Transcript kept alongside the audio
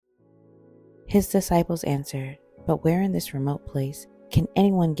His disciples answered, "But where in this remote place can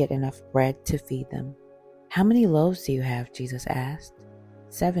anyone get enough bread to feed them?" "How many loaves do you have?" Jesus asked.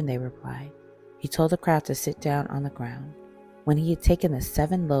 "7," they replied. He told the crowd to sit down on the ground. When he had taken the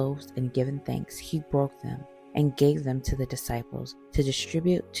 7 loaves and given thanks, he broke them and gave them to the disciples to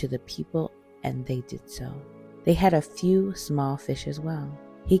distribute to the people, and they did so. They had a few small fish as well.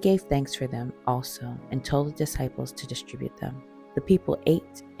 He gave thanks for them also and told the disciples to distribute them. The people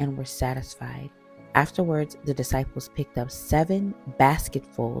ate and were satisfied. Afterwards, the disciples picked up 7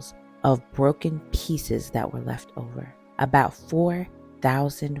 basketfuls of broken pieces that were left over. About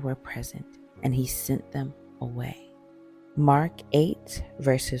 4,000 were present, and he sent them away. Mark 8,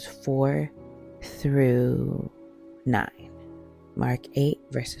 verses 4 through 9. Mark 8,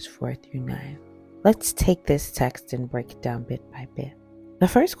 verses 4 through 9. Let's take this text and break it down bit by bit. The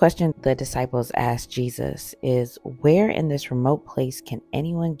first question the disciples asked Jesus is, where in this remote place can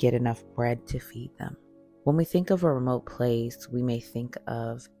anyone get enough bread to feed them? When we think of a remote place, we may think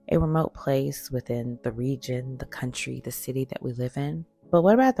of a remote place within the region, the country, the city that we live in. But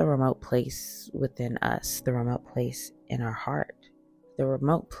what about the remote place within us, the remote place in our heart, the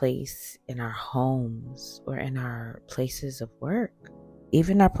remote place in our homes or in our places of work,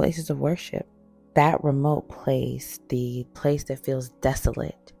 even our places of worship? That remote place, the place that feels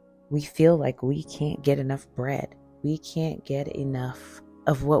desolate, we feel like we can't get enough bread. We can't get enough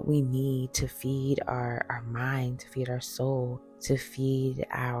of what we need to feed our mind, to feed our soul, to feed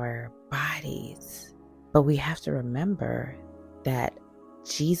our bodies. But we have to remember that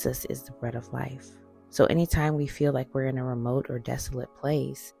Jesus is the bread of life. So anytime we feel like we're in a remote or desolate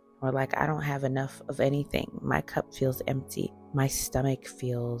place, or like, I don't have enough of anything, my cup feels empty, my stomach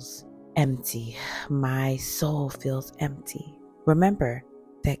feels empty, my soul feels empty, remember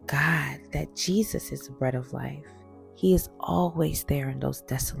that Jesus is the bread of life. He is always there in those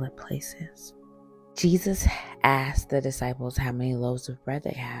desolate places. Jesus asked the disciples how many loaves of bread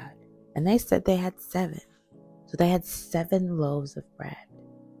they had, and they said they had 7. So they had 7 loaves of bread.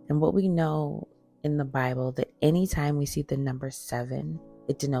 And what we know in the Bible, that anytime we see the number 7,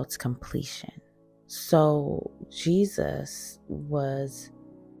 it denotes completion. So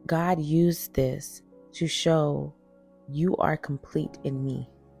God used this to show, you are complete in me.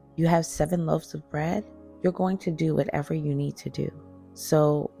 You have 7 loaves of bread. You're going to do whatever you need to do.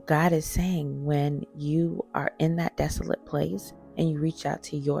 So God is saying, when you are in that desolate place and you reach out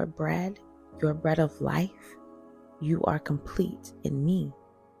to your bread of life, you are complete in me.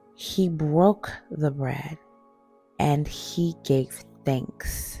 He broke the bread and he gave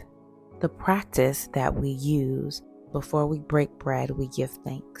thanks. The practice that we use before we break bread, we give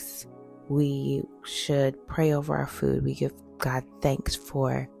thanks. We should pray over our food. We give God thanks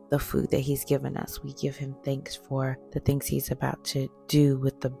for the food that he's given us. We give him thanks for the things he's about to do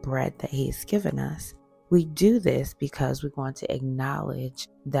with the bread that he's given us. We do this because we want to acknowledge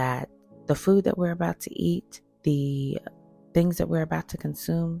that the food that we're about to eat, the things that we're about to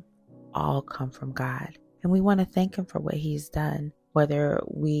consume, all come from God. And we want to thank him for what he's done, whether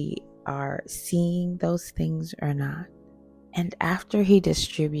we are seeing those things or not. And after he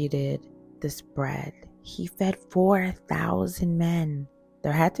distributed this bread, he fed 4,000 men.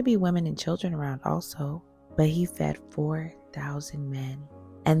 There had to be women and children around also, but he fed 4,000 men.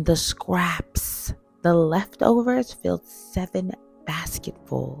 And the scraps, the leftovers, filled 7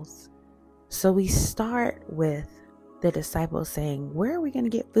 basketfuls. So we start with the disciples saying, where are we going to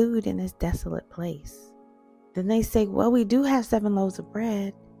get food in this desolate place? Then they say, well, we do have 7 loaves of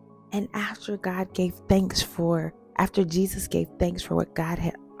bread. And after Jesus gave thanks for what God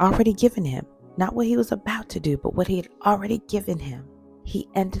had already given him, not what he was about to do, but what he had already given him, he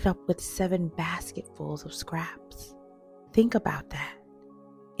ended up with 7 basketfuls of scraps. Think about that.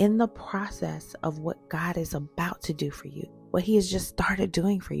 In the process of what God is about to do for you, what he has just started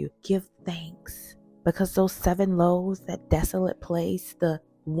doing for you, give thanks. Because those 7 loaves, that desolate place, the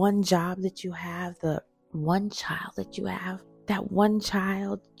one job that you have, the one child that you have, that one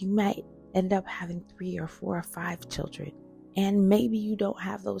child, you might end up having 3 or 4 or 5 children. And maybe you don't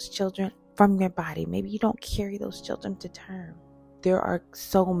have those children from your body. Maybe you don't carry those children to term. There are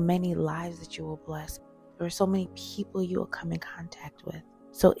so many lives that you will bless. There are so many people you will come in contact with.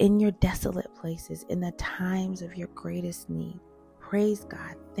 So in your desolate places, in the times of your greatest need, praise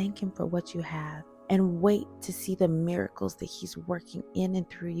God, thank him for what you have, and wait to see the miracles that he's working in and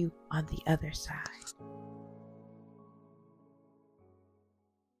through you on the other side.